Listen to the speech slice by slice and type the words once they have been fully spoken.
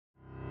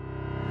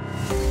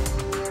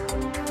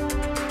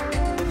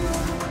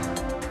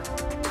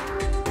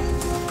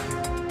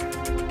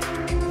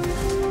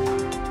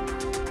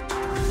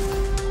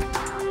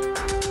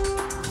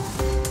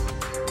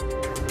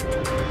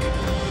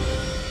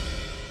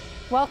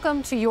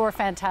Welcome to Your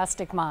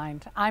Fantastic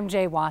Mind. I'm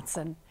Jaye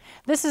Watson.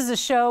 This is a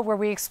show where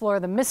we explore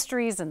the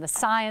mysteries and the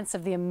science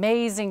of the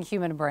amazing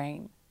human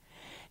brain.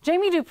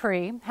 Jamie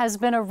Dupree has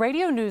been a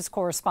radio news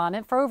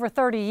correspondent for over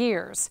 30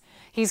 years.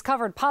 He's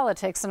covered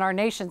politics in our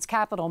nation's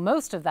capital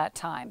most of that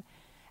time.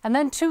 And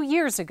then 2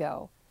 years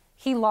ago,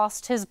 he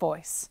lost his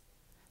voice,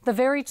 the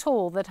very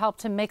tool that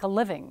helped him make a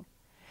living.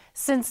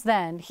 Since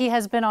then, he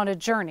has been on a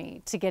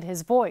journey to get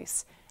his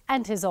voice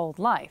and his old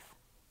life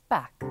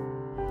back.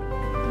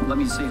 Let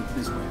me say it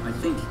this way. I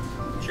think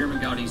Chairman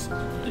Gowdy's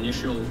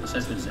initial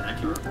assessment is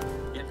accurate.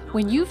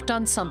 When you've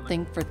done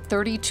something for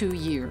 32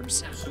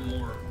 years,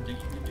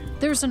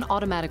 there's an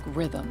automatic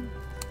rhythm,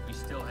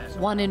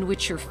 one in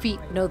which your feet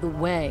know the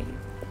way,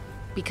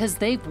 because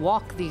they've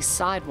walked these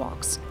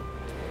sidewalks,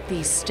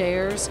 these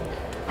stairs,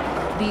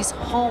 these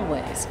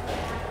hallways,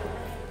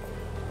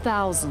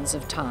 thousands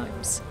of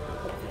times.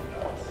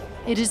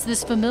 It is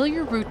this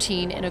familiar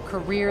routine in a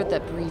career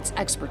that breeds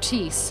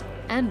expertise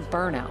and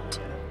burnout.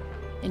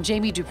 In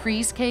Jamie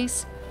Dupree's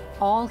case,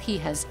 all he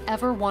has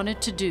ever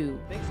wanted to do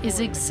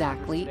is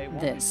exactly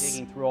this.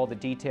 Digging through all the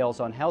details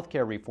on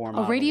healthcare reform.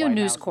 A radio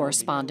news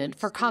correspondent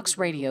for Cox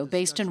Radio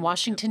based in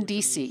Washington,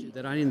 D.C.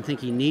 That I didn't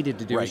think he needed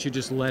to do. He should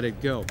just let it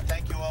go.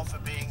 Thank you all for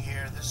being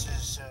here. This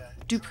is...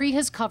 Dupree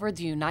has covered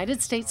the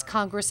United States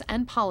Congress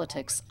and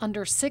politics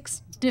under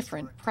 6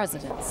 different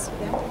presidents.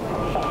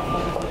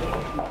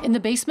 In the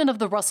basement of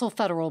the Russell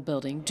Federal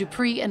Building,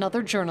 Dupree and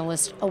other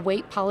journalists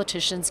await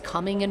politicians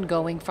coming and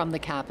going from the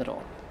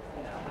Capitol.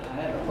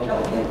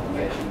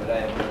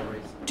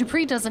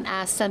 Dupree doesn't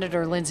ask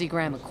Senator Lindsey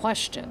Graham a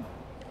question,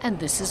 and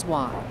this is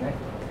why.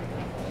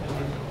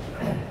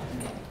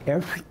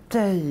 Every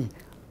day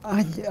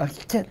I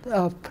get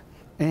up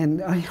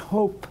and I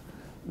hope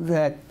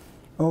that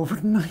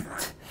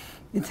overnight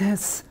it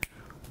has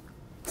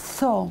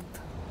solved.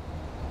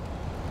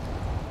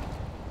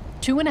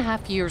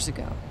 2.5 years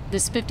ago,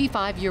 this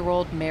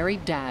 55-year-old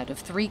married dad of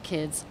 3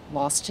 kids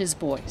lost his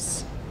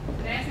voice.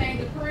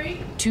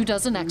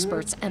 24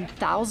 experts and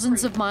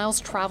thousands of miles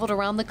traveled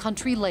around the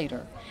country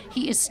later,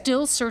 he is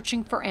still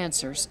searching for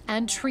answers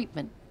and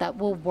treatment that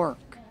will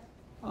work.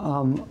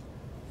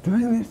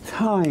 During the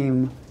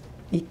time,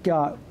 it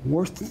got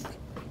worse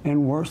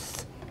and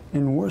worse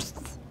and worse.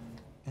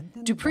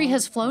 Dupree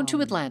has flown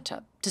to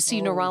Atlanta to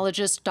see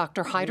neurologist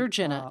Dr. Hyder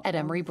Jinnah at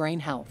Emory Brain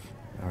Health.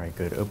 All right,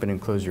 good. Open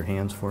and close your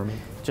hands for me.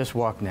 Just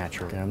walk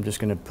naturally. I'm just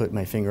going to put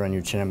my finger on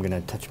your chin. I'm going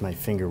to touch my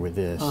finger with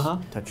this.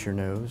 Touch your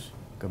nose.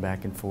 Go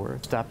back and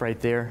forth. Stop right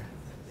there.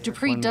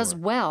 Dupree does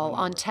well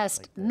on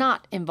tests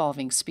not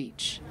involving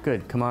speech.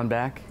 Good. Come on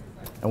back.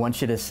 I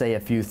want you to say a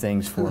few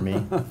things for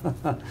me.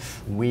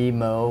 We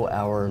mow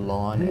our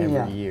lawn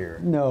every year.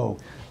 No.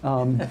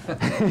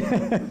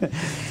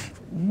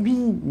 We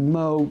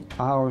mow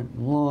our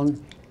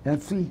lawn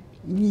every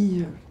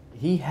year.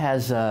 He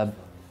has a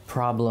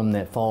problem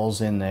that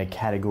falls in the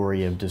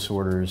category of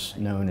disorders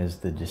known as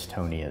the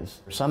dystonias.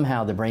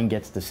 Somehow the brain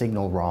gets the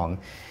signal wrong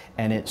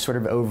and it sort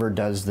of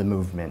overdoes the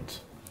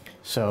movement.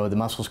 So the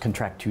muscles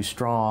contract too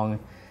strong,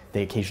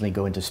 they occasionally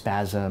go into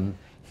spasm.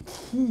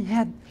 He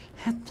had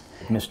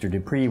Mr.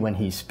 Dupree, when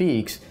he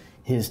speaks,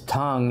 his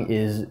tongue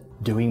is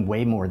doing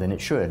way more than it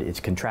should. It's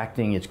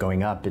contracting, it's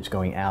going up, it's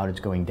going out, it's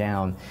going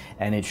down,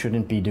 and it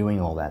shouldn't be doing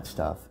all that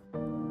stuff.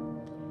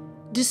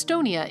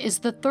 Dystonia is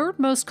the 3rd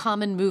most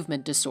common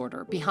movement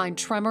disorder behind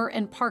tremor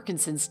and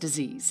Parkinson's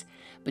disease.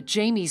 But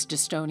Jamie's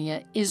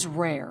dystonia is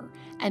rare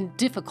and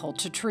difficult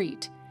to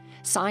treat.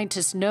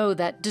 Scientists know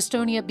that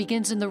dystonia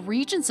begins in the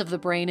regions of the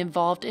brain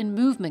involved in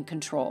movement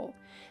control.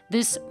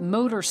 This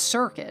motor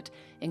circuit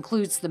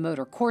includes the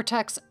motor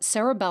cortex,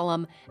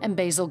 cerebellum, and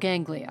basal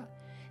ganglia.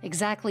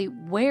 Exactly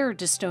where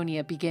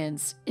dystonia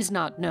begins is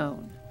not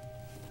known.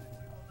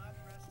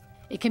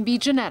 It can be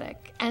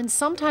genetic and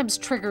sometimes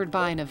triggered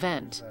by an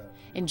event.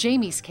 In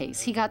Jamie's case,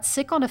 he got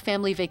sick on a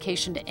family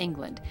vacation to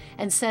England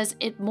and says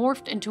it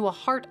morphed into a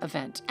heart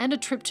event and a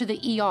trip to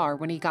the ER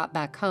when he got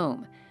back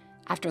home.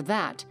 After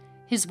that,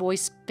 his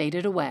voice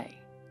faded away.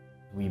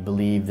 We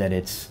believe that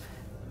it's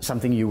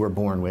something you were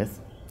born with,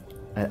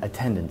 a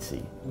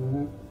tendency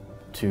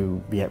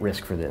to be at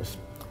risk for this.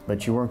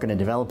 But you weren't going to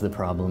develop the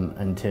problem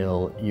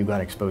until you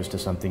got exposed to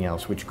something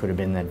else, which could have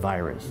been that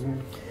virus.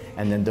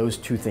 And then those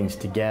 2 things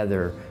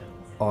together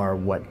are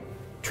what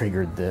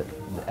triggered the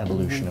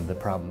evolution of the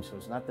problem. So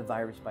it's not the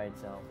virus by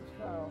itself.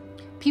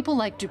 People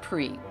like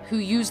Dupree, who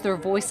use their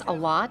voice a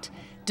lot,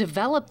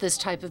 develop this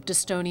type of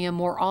dystonia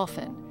more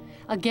often.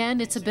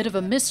 Again, it's a bit of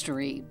a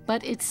mystery,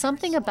 but it's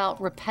something about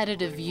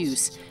repetitive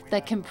use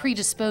that can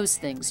predispose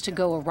things to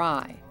go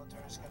awry.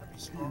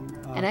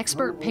 An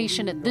expert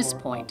patient at this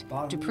point,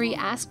 Dupree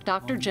asked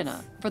Dr.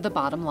 Jinnah for the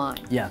bottom line.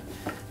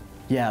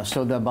 Yeah,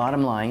 so the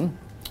bottom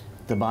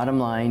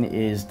line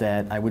is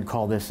that I would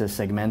call this a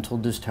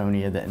segmental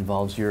dystonia that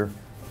involves your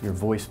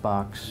voice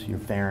box, your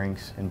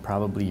pharynx, and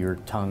probably your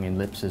tongue and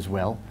lips as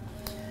well.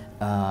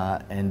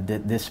 And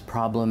that this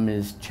problem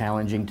is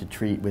challenging to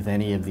treat with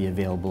any of the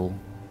available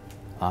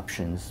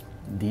options.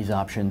 These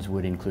options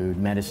would include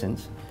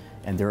medicines,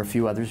 and there are a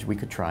few others we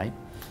could try.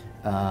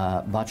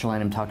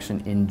 botulinum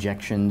toxin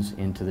injections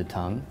into the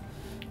tongue,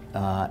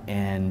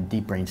 and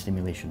deep brain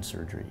stimulation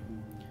surgery.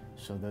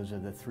 So those are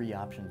the three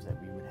options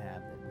that we would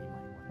have that we might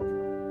want to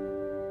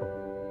try.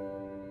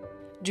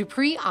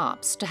 Dupree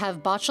opts to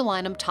have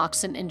botulinum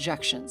toxin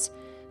injections.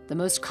 The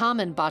most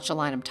common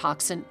botulinum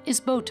toxin is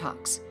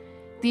Botox.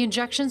 The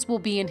injections will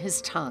be in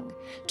his tongue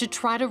to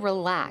try to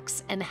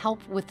relax and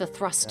help with the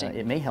thrusting.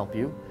 It may help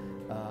you.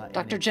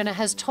 Dr. Jenna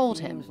has told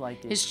him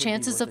his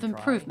chances of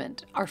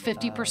improvement are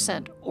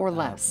 50% or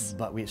less.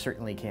 But we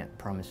certainly can't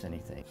promise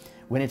anything.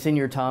 When it's in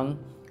your tongue,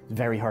 it's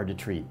very hard to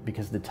treat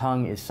because the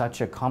tongue is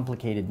such a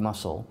complicated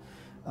muscle.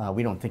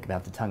 We don't think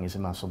about the tongue as a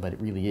muscle, but it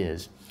really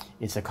is.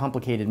 It's a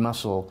complicated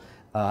muscle,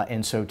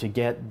 and so to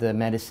get the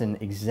medicine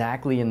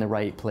exactly in the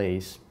right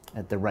place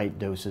at the right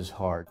dose is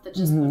hard. That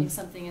just putting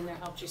something in there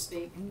helped you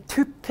speak?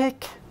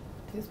 Toothpick.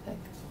 Toothpick.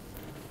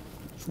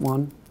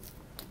 One.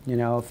 You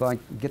know, if I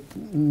get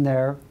in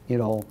there,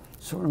 it'll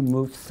sort of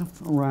move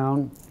stuff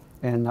around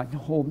and I can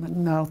hold my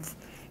mouth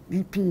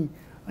maybe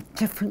a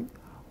different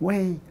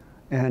way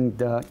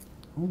and a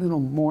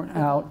little more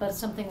out. But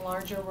something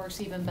larger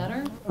works even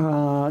better?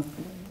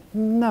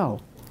 No.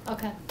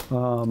 Okay.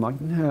 I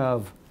can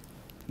have,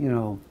 you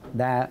know,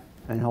 that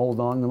and hold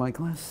on to my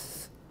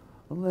glass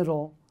a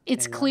little.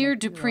 It's clear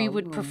Dupree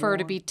would prefer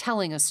to be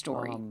telling a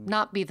story,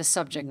 not be the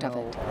subject of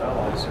it.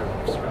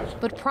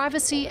 But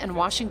privacy and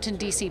Washington,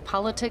 D.C.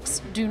 politics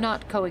do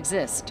not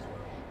coexist.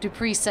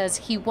 Dupree says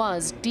he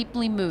was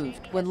deeply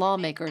moved when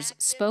lawmakers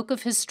spoke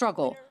of his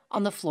struggle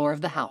on the floor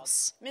of the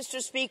House.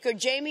 Mr. Speaker,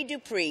 Jaye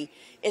Dupree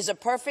is a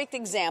perfect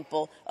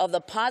example of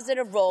the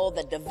positive role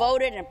that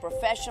devoted and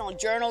professional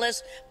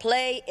journalists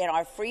play in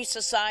our free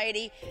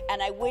society,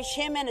 and I wish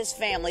him and his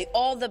family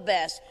all the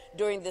best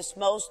during this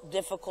most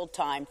difficult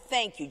time.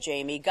 Thank you,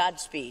 Jaye.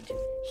 Godspeed.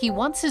 He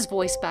wants his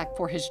voice back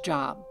for his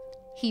job.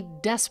 He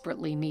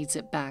desperately needs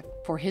it back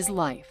for his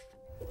life.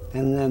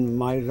 And then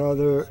my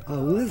daughter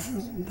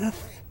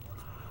Elizabeth,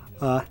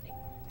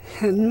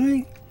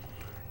 Henry,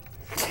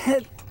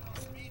 Ted,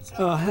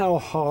 how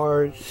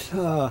hard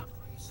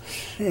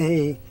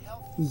say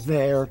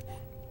their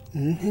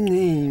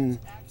name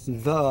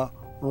the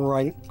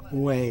right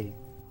way.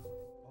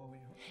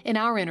 In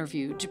our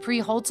interview, Dupree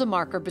holds a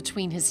marker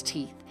between his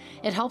teeth.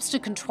 It helps to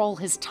control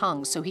his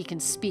tongue so he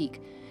can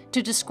speak,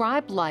 to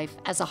describe life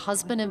as a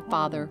husband and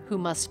father who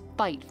must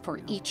fight for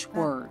each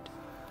word.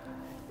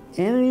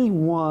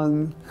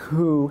 Anyone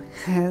who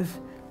has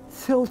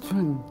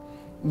children,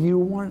 you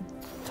want to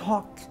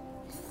talk to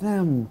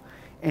them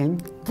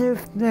and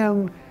give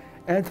them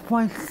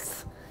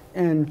advice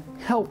and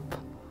help.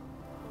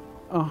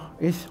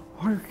 It's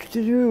hard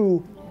to do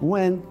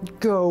when you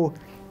go,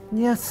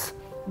 yes,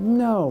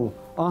 no,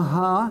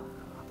 oh,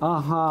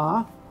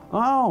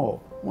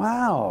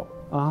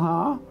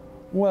 wow,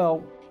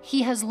 well.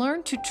 He has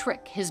learned to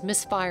trick his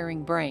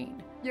misfiring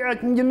brain. Yeah,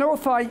 you know,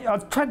 if I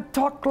try to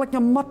talk like a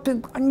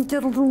muppet, I can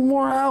get a little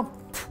more out.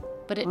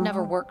 But it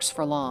never works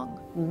for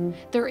long.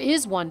 There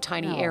is one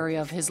tiny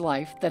area of his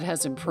life that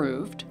has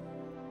improved.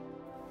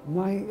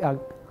 My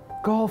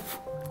golf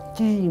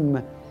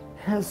game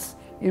has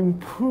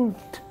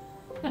improved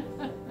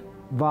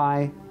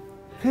by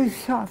 2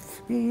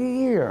 shots a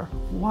year.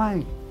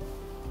 Why?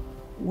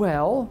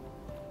 Well,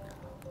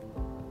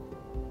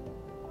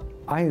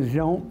 I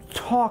don't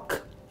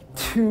talk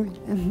to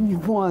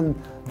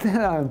anyone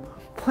that I'm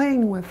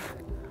playing with,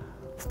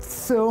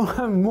 so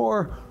I'm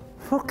more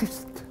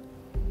focused.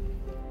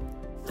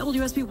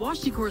 WSB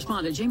Washington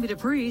correspondent Jaye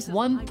Dupree.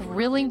 One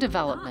thrilling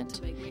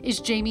development is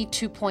Jaye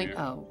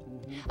 2.0.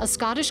 A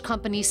Scottish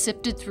company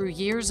sifted through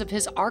years of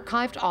his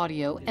archived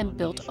audio and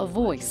built a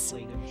voice.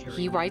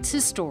 He writes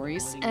his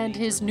stories, and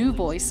his new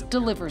voice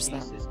delivers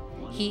them.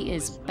 He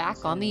is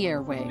back on the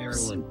airwaves.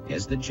 Maryland,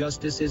 as the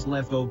justices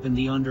left open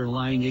the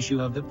underlying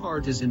issue of the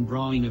partisan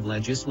drawing of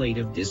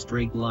legislative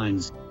district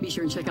lines. Be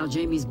sure and check out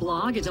Jamie's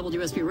blog at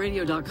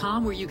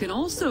WSBRadio.com, where you can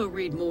also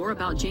read more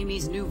about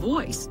Jamie's new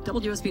voice.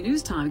 WSB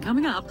News Time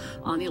coming up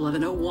on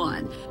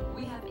 11:01.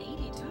 We have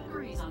 82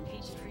 degrees on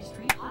Peachtree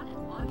Street. Hot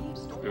and muggy.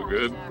 You're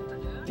good.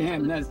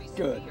 Damn, that's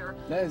good.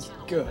 That's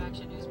good.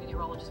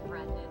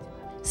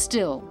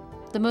 Still,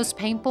 the most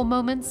painful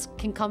moments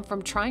can come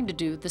from trying to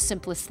do the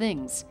simplest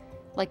things,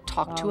 like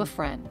talk to a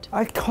friend.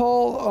 I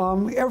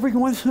call, every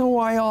once in a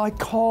while, I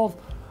call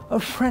a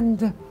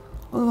friend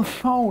on the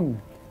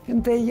phone,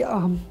 and they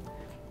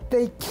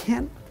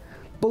can't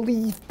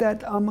believe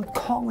that I'm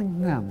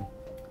calling them.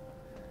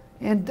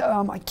 And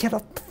I get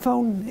off the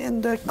phone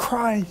and I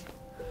cry,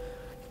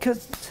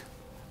 because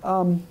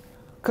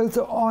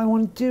all I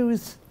want to do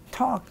is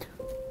talk.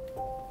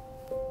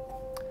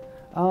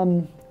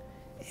 And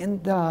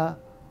the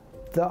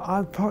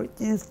odd part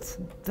is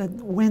that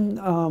when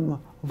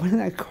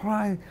I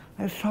cry,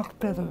 I talk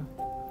better.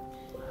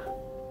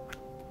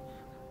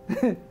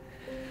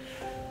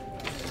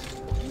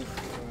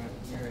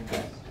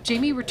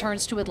 Jaye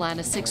returns to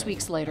Atlanta 6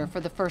 weeks later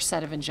for the first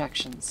set of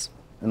injections.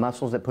 The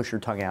muscles that push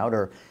your tongue out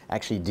are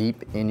actually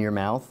deep in your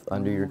mouth,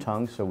 under your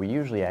tongue, so we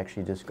usually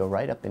actually just go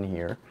right up in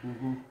here,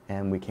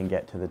 and we can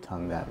get to the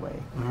tongue that way.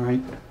 All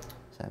right.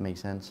 So that make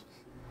sense?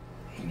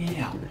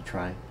 Yeah. Give it a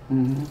try.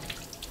 Mm-hmm.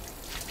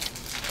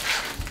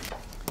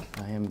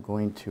 I am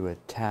going to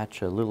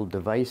attach a little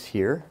device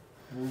here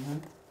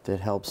that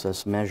helps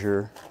us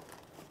measure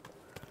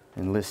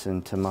and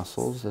listen to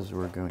muscles as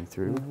we're going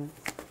through.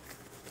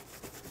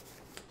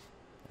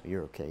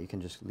 You're okay. You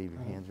can just leave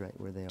your hands right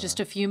where they are. Just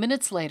a few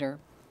minutes later,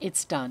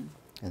 it's done.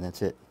 And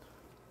that's it.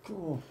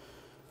 Cool.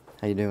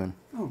 How you doing?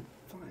 Oh,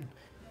 fine.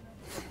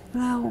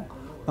 Now,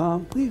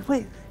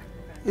 wait.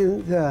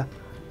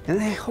 And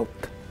I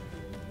hope.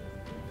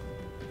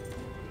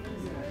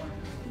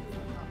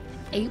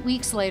 8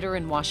 weeks later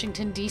in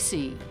Washington,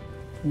 D.C.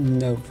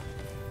 No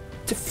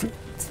different.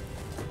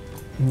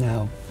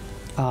 No.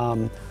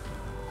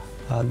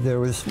 There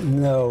was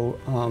no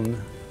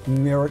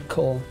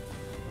miracle,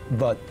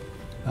 but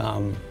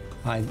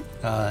I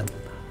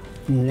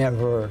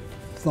never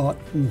thought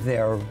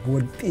there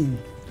would be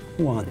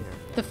one.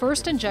 The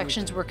first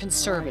injections were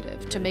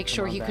conservative to make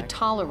sure he could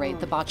tolerate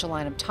the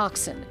botulinum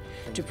toxin.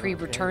 Dupree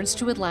returns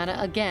to Atlanta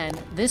again,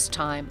 this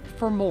time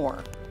for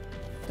more.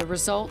 The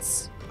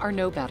results are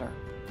no better.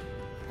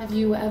 Have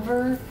you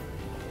ever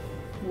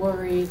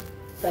worried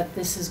that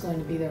this is going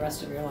to be the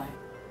rest of your life?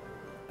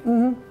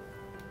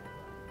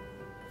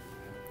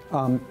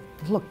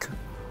 Look,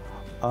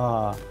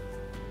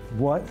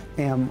 what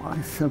am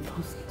I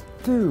supposed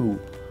to do?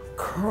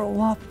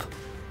 Curl up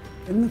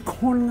in the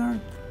corner?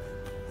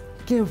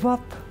 Give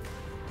up?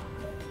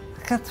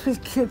 I got 3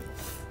 kids.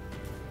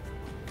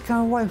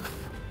 Got a wife.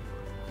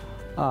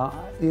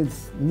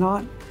 It's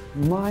not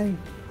my,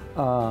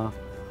 I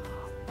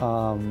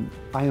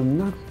am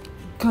not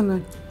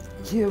gonna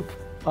give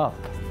up.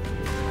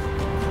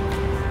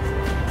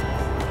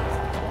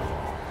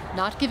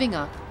 Not giving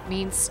up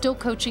means still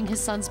coaching his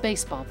son's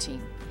baseball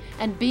team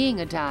and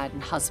being a dad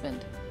and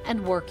husband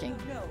and working.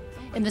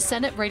 In the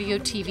Senate Radio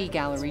TV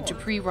gallery,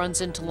 Dupree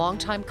runs into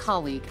longtime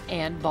colleague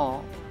Ann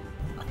Ball.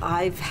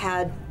 I've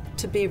had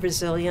to be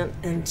resilient,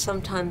 and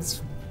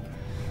sometimes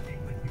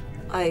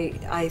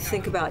I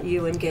think about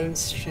you and gain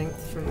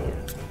strength from you.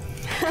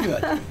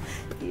 Good.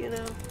 You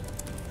know?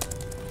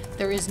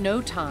 There is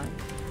no time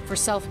for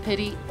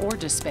self-pity or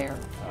despair.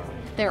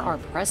 There are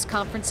press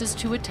conferences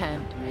to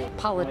attend,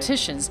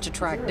 politicians to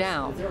track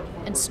down,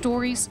 and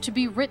stories to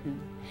be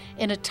written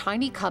in a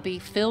tiny cubby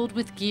filled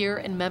with gear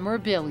and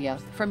memorabilia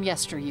from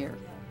yesteryear.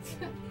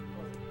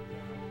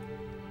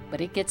 But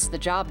it gets the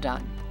job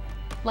done,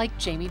 like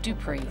Jaye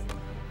Dupree.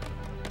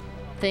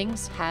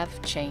 Things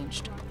have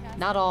changed,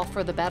 not all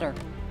for the better,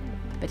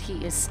 but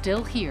he is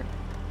still here,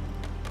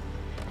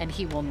 and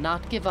he will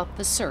not give up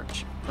the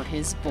search for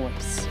his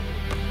voice.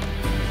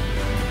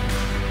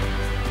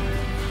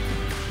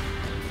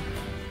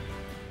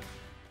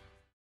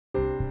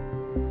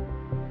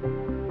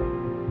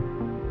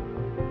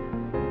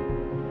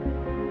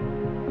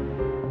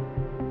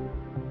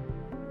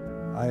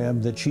 I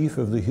am the chief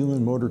of the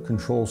Human Motor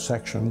Control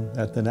Section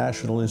at the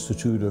National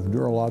Institute of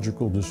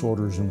Neurological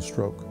Disorders and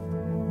Stroke.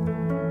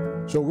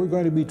 So we're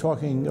going to be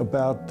talking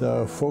about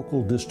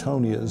focal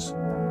dystonias.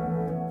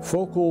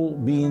 Focal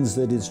means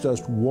that it's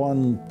just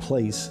one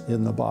place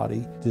in the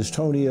body.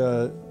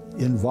 Dystonia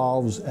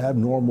involves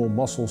abnormal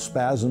muscle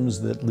spasms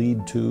that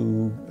lead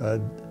to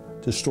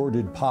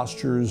distorted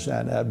postures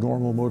and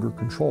abnormal motor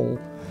control.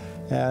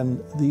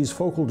 And these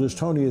focal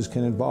dystonias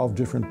can involve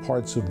different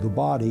parts of the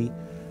body.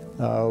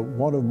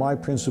 One of my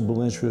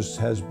principal interests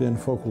has been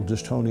focal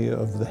dystonia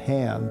of the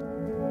hand.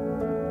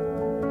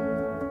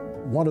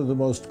 One of the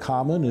most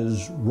common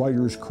is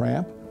writer's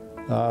cramp,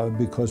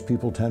 because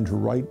people tend to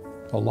write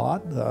a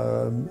lot.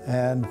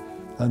 And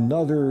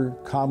another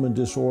common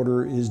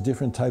disorder is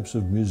different types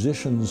of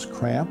musician's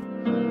cramp,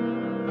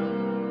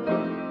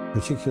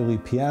 particularly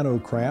piano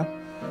cramp.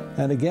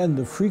 And again,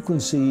 the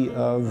frequency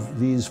of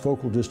these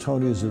focal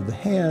dystonias of the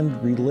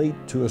hand relate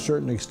to a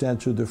certain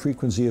extent to the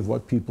frequency of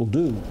what people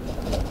do.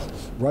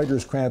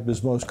 Writer's cramp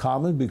is most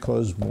common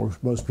because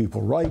most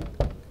people write.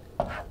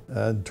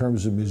 In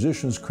terms of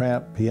musician's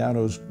cramp,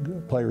 piano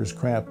player's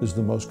cramp is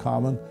the most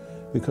common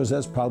because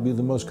that's probably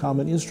the most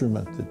common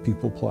instrument that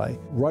people play.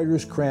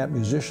 Writer's cramp,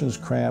 musician's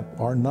cramp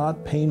are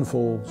not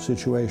painful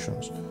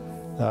situations.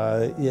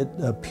 It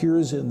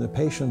appears in the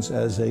patients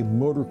as a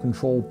motor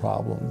control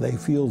problem. They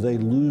feel they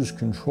lose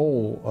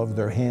control of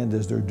their hand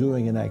as they're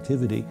doing an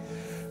activity,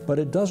 but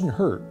it doesn't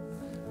hurt.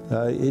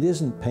 It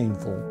isn't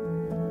painful.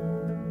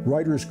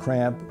 Writer's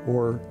cramp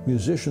or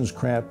musician's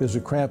cramp is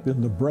a cramp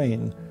in the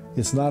brain.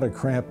 It's not a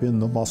cramp in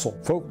the muscle.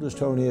 Focal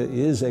dystonia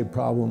is a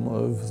problem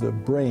of the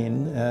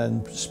brain,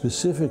 and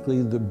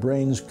specifically the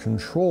brain's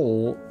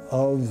control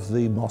of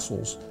the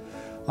muscles.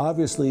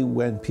 Obviously,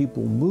 when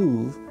people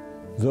move,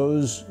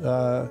 those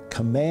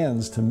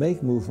commands to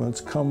make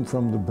movements come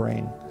from the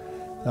brain,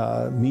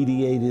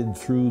 mediated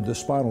through the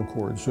spinal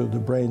cord. So the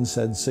brain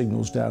sends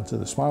signals down to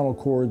the spinal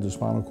cord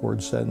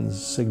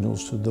sends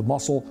signals to the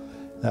muscle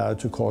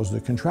to cause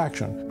the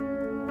contraction.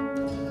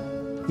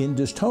 In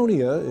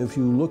dystonia, if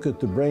you look at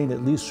the brain,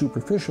 at least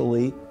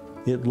superficially,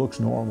 it looks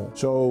normal.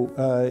 So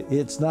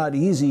it's not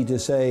easy to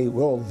say,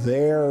 well,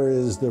 there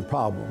is the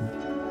problem.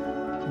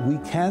 We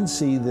can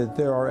see that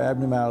there are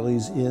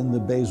abnormalities in the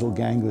basal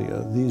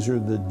ganglia. These are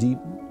the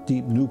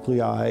deep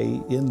nuclei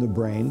in the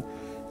brain.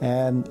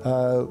 And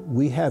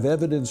we have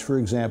evidence, for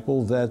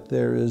example, that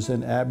there is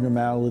an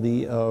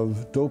abnormality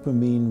of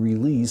dopamine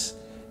release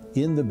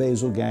in the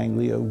basal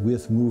ganglia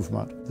with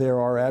movement. There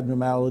are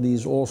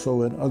abnormalities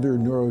also in other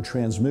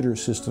neurotransmitter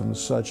systems,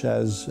 such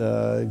as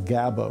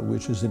GABA,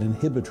 which is an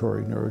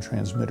inhibitory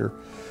neurotransmitter.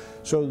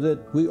 So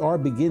that we are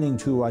beginning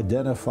to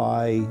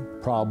identify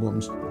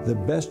problems. The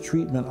best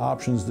treatment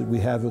options that we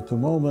have at the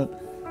moment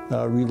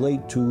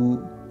relate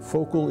to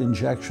focal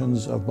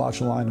injections of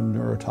botulinum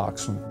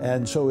neurotoxin.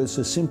 And so it's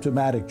a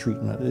symptomatic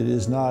treatment. It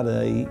is not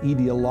an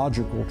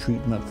etiological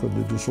treatment for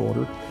the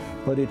disorder,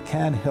 but it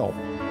can help.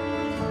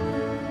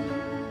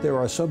 There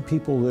are some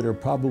people that are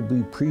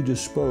probably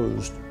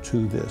predisposed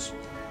to this.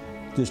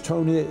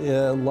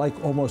 Dystonia, like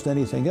almost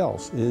anything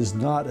else, is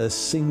not a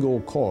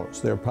single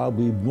cause. There are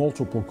probably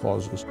multiple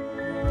causes.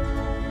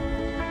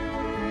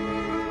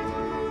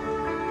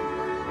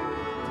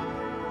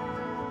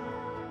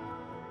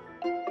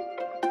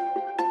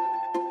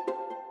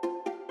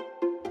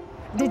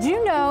 Did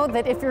you know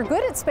that if you're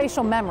good at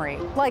spatial memory,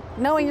 like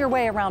knowing your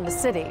way around a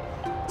city,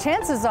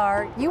 chances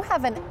are you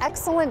have an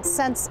excellent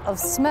sense of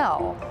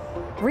smell?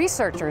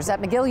 Researchers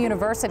at McGill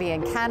University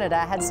in Canada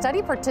had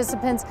study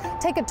participants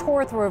take a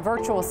tour through a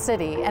virtual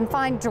city and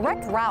find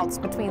direct routes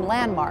between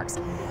landmarks.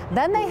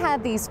 Then they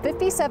had these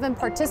 57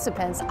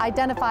 participants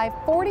identify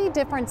 40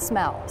 different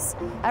smells,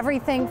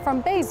 everything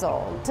from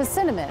basil to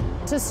cinnamon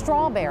to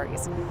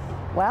strawberries.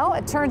 Well,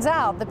 it turns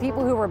out the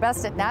people who were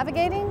best at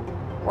navigating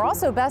were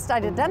also best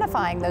at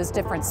identifying those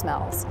different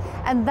smells.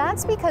 And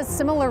that's because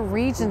similar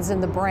regions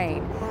in the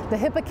brain, the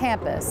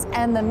hippocampus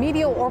and the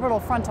medial orbital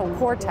frontal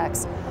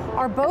cortex,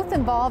 are both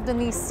involved in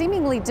these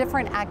seemingly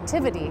different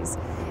activities.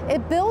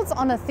 It builds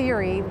on a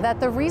theory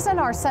that the reason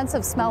our sense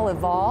of smell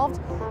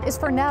evolved is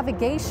for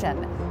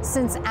navigation,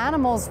 since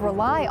animals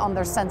rely on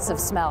their sense of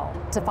smell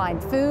to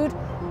find food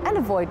and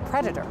avoid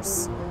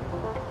predators.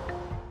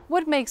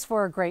 What makes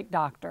for a great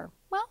doctor?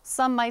 Well,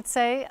 some might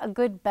say a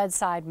good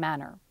bedside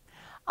manner.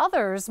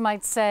 Others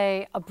might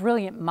say a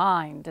brilliant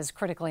mind is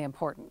critically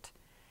important.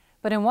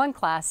 But in one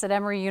class at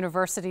Emory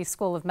University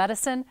School of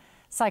Medicine,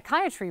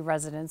 psychiatry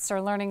residents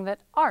are learning that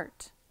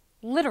art,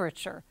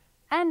 literature,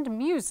 and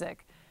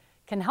music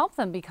can help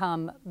them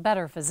become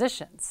better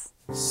physicians.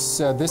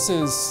 So this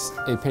is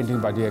a painting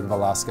by Diego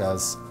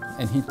Velázquez,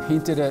 and he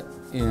painted it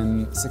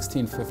in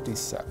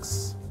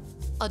 1656.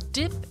 A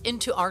dip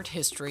into art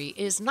history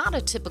is not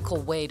a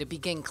typical way to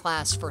begin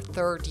class for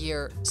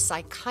third-year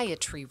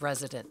psychiatry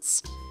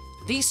residents.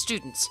 These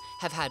students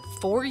have had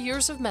 4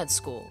 years of med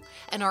school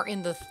and are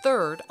in the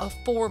third of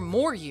 4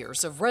 more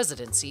years of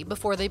residency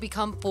before they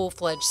become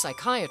full-fledged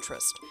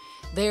psychiatrists.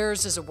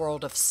 Theirs is a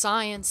world of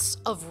science,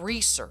 of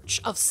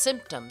research, of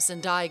symptoms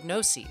and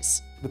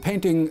diagnoses. The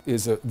painting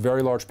is a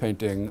very large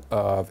painting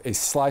of a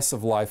slice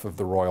of life of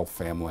the royal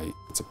family.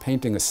 It's a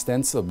painting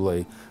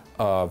ostensibly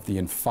of the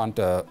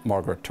Infanta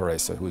Margaret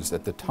Teresa, who is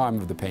at the time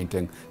of the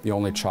painting the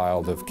only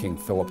child of King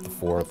Philip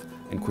IV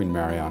and Queen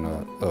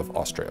Mariana of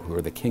Austria, who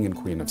are the King and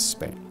Queen of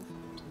Spain.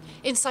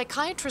 In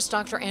psychiatrist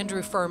Dr.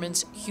 Andrew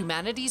Furman's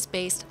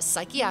humanities-based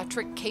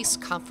psychiatric case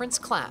conference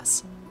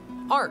class,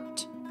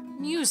 art,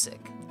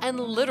 music, and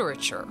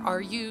literature are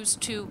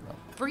used to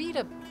breed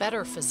a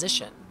better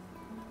physician.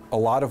 A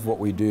lot of what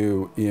we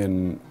do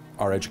in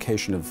our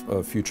education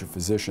of future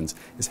physicians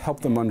is help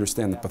them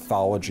understand the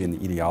pathology and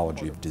the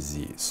etiology of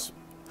disease.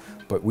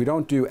 But we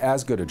don't do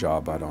as good a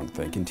job, I don't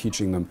think, in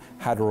teaching them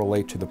how to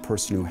relate to the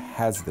person who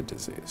has the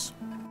disease.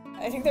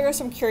 I think there was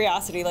some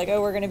curiosity, like,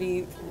 oh, we're going to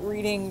be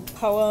reading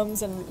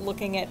poems and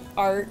looking at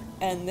art,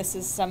 and this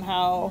is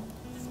somehow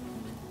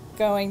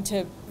going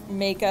to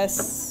make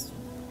us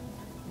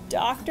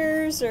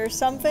doctors or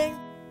something.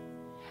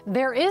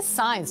 There is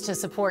science to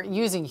support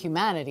using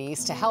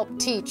humanities to help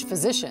teach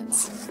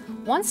physicians.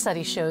 One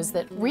study shows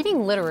that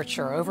reading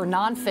literature over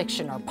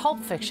nonfiction or pulp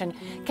fiction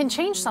can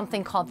change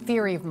something called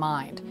theory of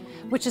mind,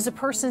 which is a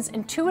person's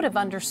intuitive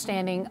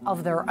understanding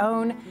of their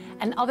own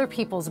and other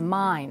people's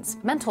minds,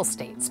 mental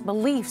states,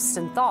 beliefs,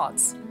 and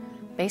thoughts.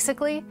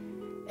 Basically,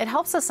 it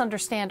helps us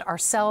understand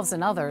ourselves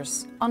and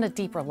others on a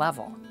deeper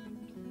level.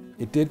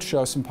 It did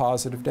show some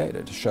positive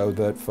data to show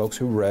that folks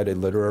who read a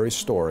literary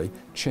story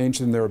changed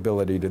in their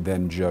ability to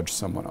then judge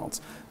someone else.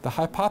 The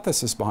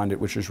hypothesis behind it,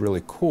 which is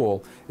really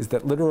cool, is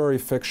that literary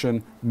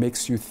fiction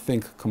makes you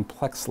think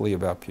complexly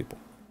about people.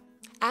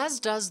 As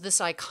does this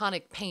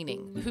iconic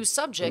painting, whose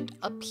subject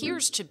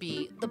appears to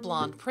be the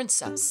blonde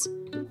princess.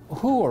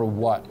 Who or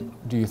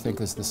what do you think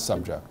is the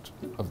subject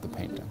of the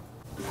painting?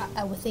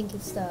 I would think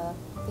it's the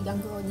young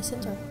girl in the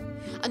center.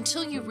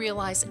 Until you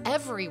realize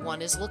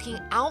everyone is looking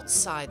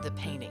outside the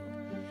painting.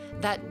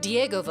 That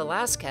Diego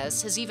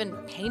Velázquez has even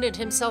painted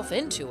himself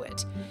into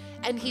it.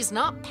 And he's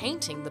not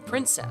painting the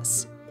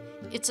princess.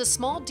 It's a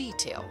small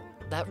detail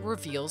that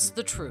reveals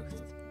the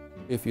truth.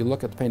 If you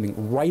look at the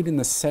painting, right in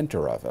the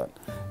center of it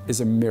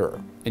is a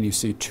mirror. And you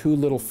see 2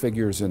 little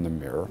figures in the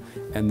mirror.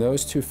 And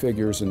those 2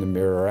 figures in the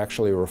mirror are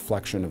actually a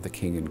reflection of the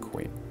king and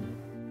queen.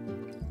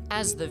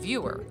 As the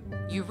viewer,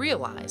 you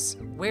realize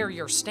where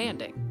you're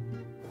standing.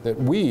 That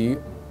we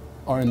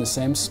are in the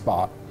same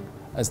spot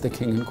as the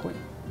king and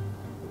queen,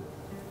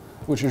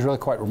 which is really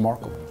quite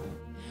remarkable.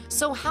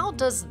 So how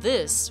does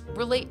this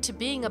relate to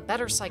being a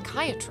better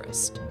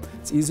psychiatrist?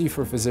 It's easy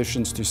for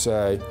physicians to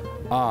say,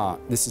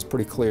 this is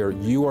pretty clear,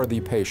 you are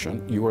the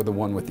patient, you are the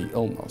one with the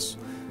illness.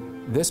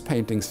 This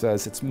painting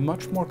says it's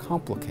much more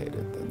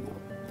complicated than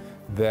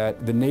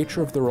that the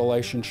nature of the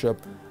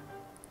relationship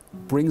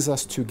brings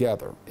us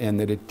together, and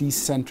that it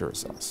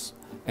decenters us.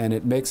 And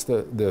it makes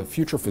the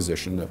future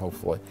physician,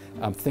 hopefully,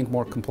 think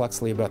more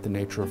complexly about the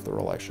nature of the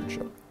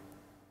relationship.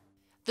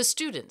 The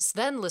students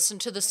then listen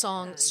to the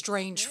song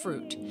Strange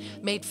Fruit,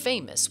 made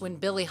famous when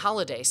Billie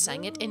Holiday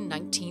sang it in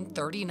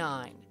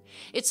 1939.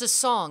 It's a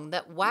song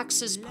that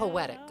waxes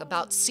poetic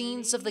about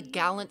scenes of the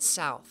gallant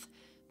South,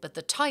 but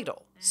the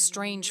title,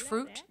 Strange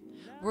Fruit,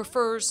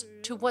 refers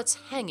to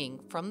what's hanging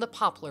from the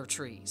poplar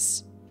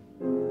trees.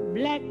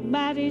 Black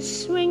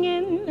bodies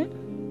swinging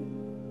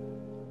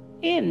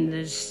in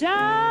the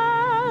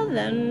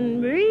southern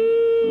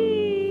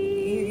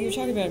breeze. You're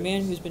talking about a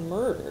man who's been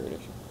murdered,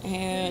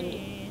 and,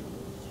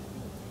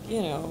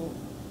 you know,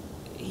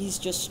 he's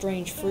just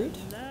strange fruit.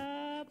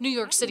 New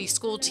York City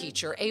school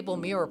teacher Abel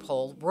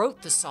Meeropol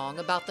wrote the song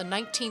about the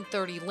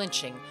 1930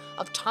 lynching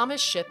of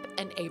Thomas Shipp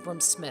and Abram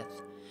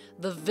Smith.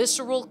 The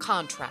visceral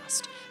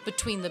contrast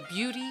between the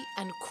beauty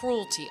and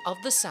cruelty of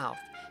the South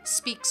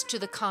speaks to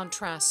the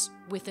contrasts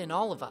within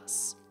all of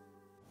us.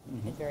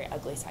 And very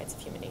ugly sides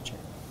of human nature.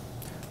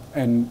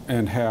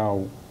 And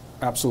how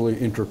absolutely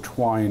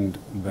intertwined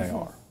they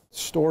are.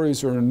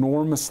 Stories are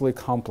enormously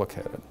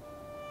complicated,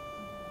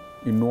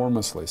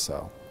 enormously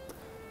so.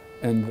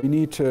 And we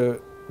need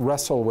to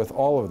wrestle with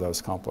all of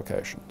those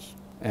complications.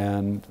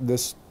 And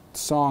this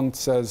song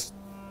says,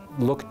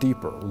 look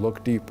deeper,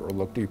 look deeper,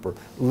 look deeper.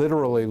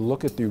 Literally,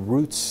 look at the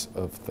roots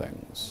of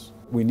things.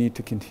 We need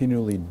to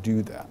continually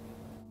do that.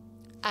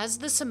 As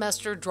the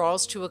semester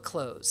draws to a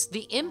close,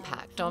 the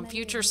impact on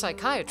future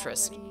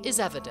psychiatrists is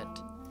evident.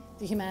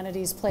 The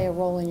humanities play a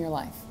role in your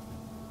life?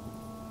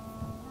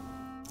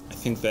 I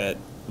think that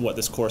what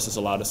this course has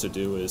allowed us to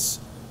do is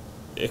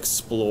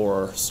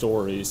explore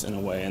stories in a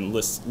way and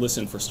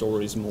listen for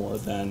stories more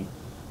than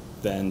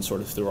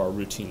sort of through our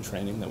routine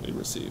training that we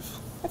receive.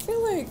 I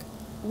feel like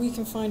we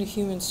can find a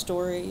human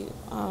story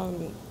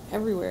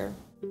everywhere.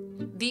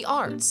 The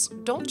arts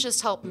don't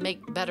just help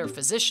make better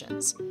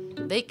physicians,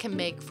 they can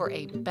make for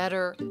a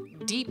better,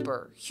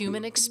 deeper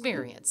human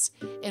experience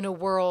in a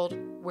world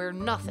where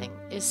nothing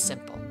is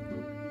simple.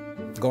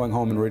 Going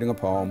home and reading a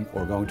poem,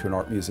 or going to an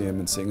art museum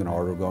and seeing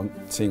art,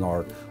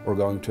 or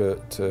going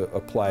to a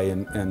play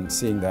and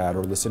seeing that,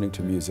 or listening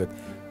to music.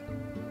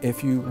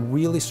 If you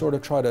really sort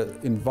of try to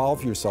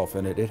involve yourself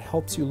in it, it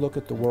helps you look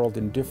at the world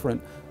in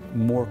different,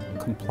 more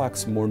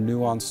complex, more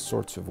nuanced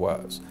sorts of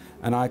ways.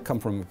 And I come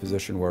from a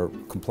position where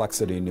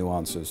complexity and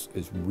nuance is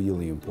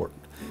really important.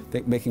 I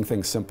think making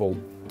things simple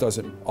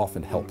doesn't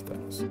often help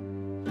things.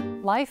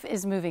 Life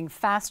is moving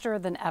faster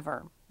than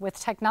ever. With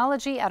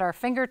technology at our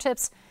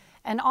fingertips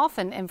and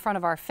often in front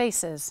of our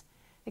faces,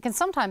 it can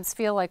sometimes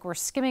feel like we're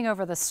skimming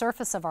over the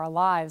surface of our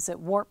lives at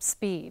warp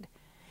speed.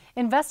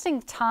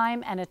 Investing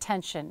time and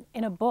attention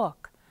in a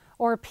book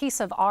or a piece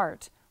of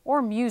art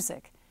or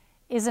music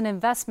is an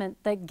investment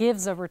that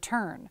gives a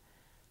return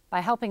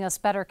by helping us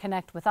better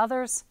connect with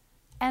others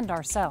and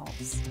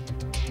ourselves.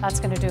 That's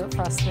going to do it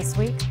for us this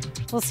week.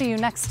 We'll see you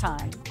next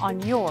time on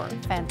Your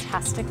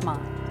Fantastic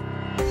Mind.